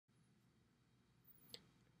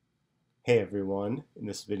Hey everyone, in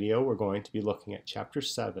this video we're going to be looking at Chapter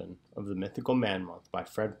 7 of the Mythical Man-Month by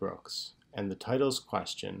Fred Brooks, and the title's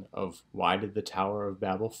question of why did the Tower of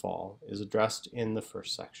Babel fall is addressed in the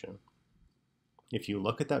first section. If you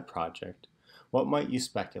look at that project, what might you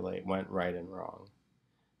speculate went right and wrong?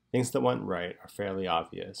 Things that went right are fairly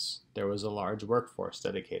obvious. There was a large workforce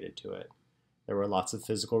dedicated to it. There were lots of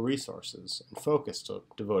physical resources and focus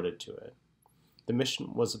devoted to it. The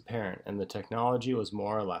mission was apparent, and the technology was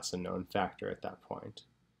more or less a known factor at that point.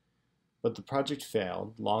 But the project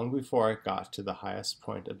failed long before it got to the highest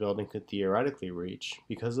point a building could theoretically reach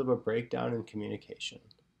because of a breakdown in communication.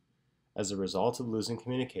 As a result of losing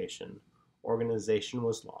communication, organization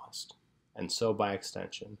was lost, and so by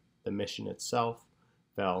extension, the mission itself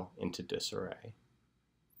fell into disarray.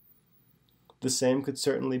 The same could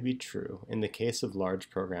certainly be true in the case of large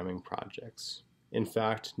programming projects. In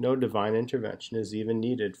fact, no divine intervention is even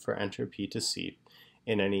needed for entropy to seep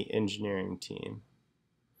in any engineering team.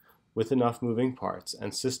 With enough moving parts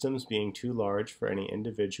and systems being too large for any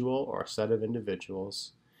individual or set of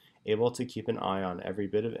individuals able to keep an eye on every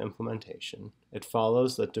bit of implementation, it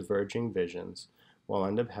follows that diverging visions will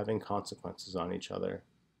end up having consequences on each other.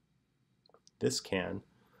 This can,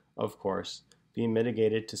 of course, be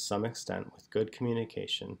mitigated to some extent with good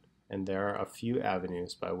communication, and there are a few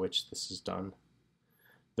avenues by which this is done.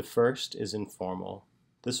 The first is informal.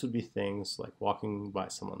 This would be things like walking by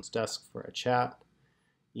someone's desk for a chat,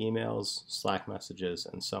 emails, Slack messages,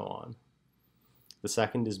 and so on. The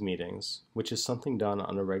second is meetings, which is something done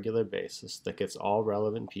on a regular basis that gets all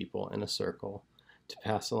relevant people in a circle to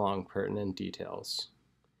pass along pertinent details.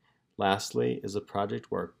 Lastly is a project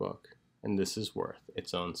workbook, and this is worth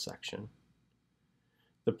its own section.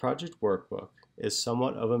 The project workbook is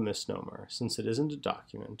somewhat of a misnomer since it isn't a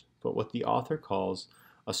document, but what the author calls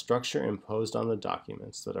a structure imposed on the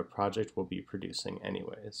documents that a project will be producing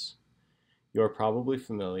anyways. You are probably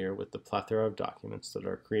familiar with the plethora of documents that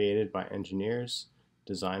are created by engineers,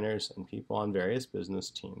 designers, and people on various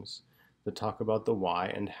business teams that talk about the why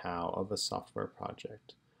and how of a software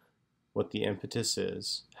project, what the impetus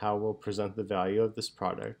is, how we'll present the value of this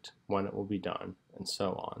product, when it will be done, and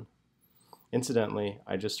so on. Incidentally,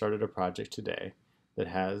 I just started a project today that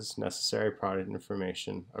has necessary product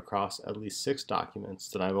information across at least 6 documents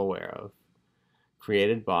that I'm aware of,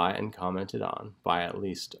 created by and commented on by at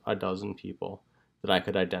least a dozen people that I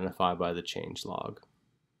could identify by the change log.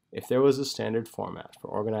 If there was a standard format for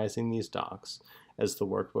organizing these docs, as the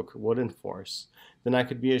workbook would enforce, then I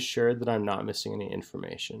could be assured that I'm not missing any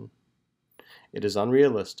information. It is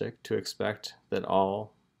unrealistic to expect that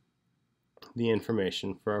all the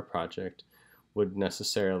information for a project would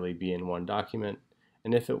necessarily be in one document,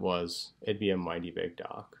 and if it was, it'd be a mighty big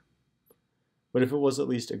doc. But if it was at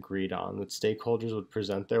least agreed on that stakeholders would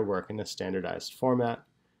present their work in a standardized format,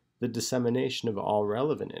 the dissemination of all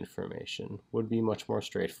relevant information would be much more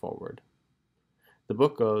straightforward. The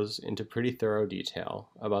book goes into pretty thorough detail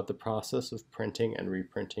about the process of printing and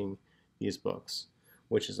reprinting these books,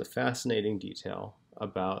 which is a fascinating detail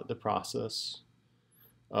about the process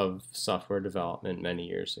of software development many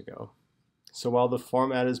years ago. So while the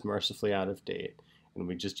format is mercifully out of date, and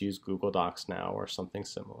we just use Google Docs now or something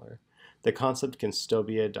similar, the concept can still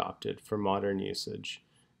be adopted for modern usage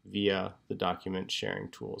via the document sharing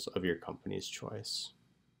tools of your company's choice.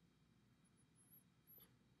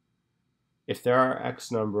 If there are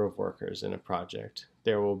X number of workers in a project,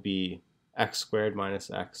 there will be X squared minus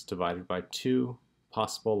X divided by 2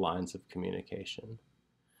 possible lines of communication.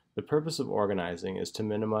 The purpose of organizing is to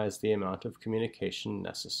minimize the amount of communication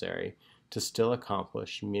necessary to still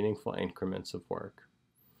accomplish meaningful increments of work.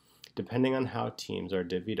 Depending on how teams are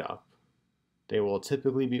divvied up, they will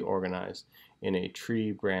typically be organized in a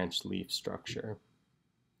tree branch leaf structure.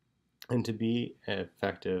 And to be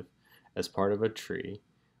effective as part of a tree,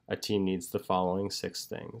 a team needs the following 6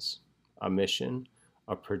 things: a mission,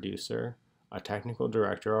 a producer, a technical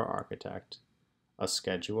director or architect, a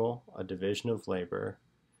schedule, a division of labor,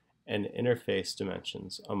 and interface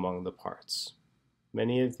dimensions among the parts.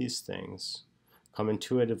 Many of these things come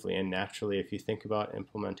intuitively and naturally if you think about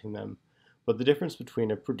implementing them, but the difference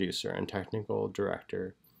between a producer and technical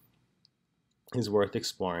director is worth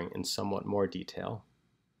exploring in somewhat more detail.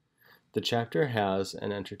 The chapter has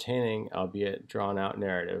an entertaining, albeit drawn-out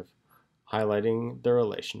narrative highlighting the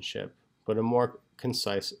relationship, but a more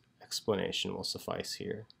concise explanation will suffice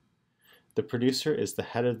here. The producer is the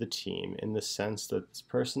head of the team in the sense that this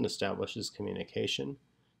person establishes communication,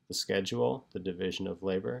 the schedule, the division of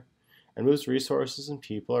labor, and moves resources and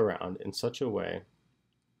people around in such a way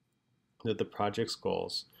that the project's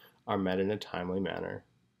goals are met in a timely manner.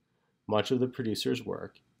 Much of the producer's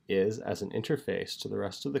work is as an interface to the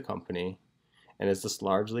rest of the company and is thus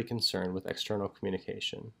largely concerned with external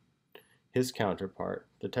communication. His counterpart,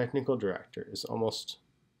 the technical director, is almost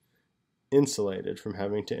insulated from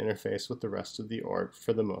having to interface with the rest of the org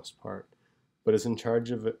for the most part, but is in charge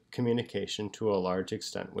of communication to a large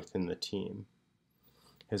extent within the team.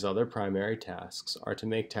 His other primary tasks are to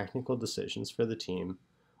make technical decisions for the team,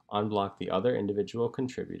 unblock the other individual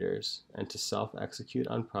contributors, and to self-execute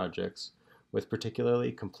on projects with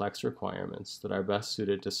particularly complex requirements that are best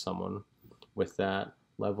suited to someone with that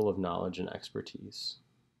level of knowledge and expertise.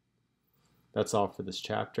 That's all for this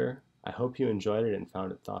chapter. I hope you enjoyed it and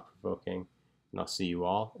found it thought-provoking, and I'll see you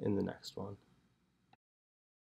all in the next one.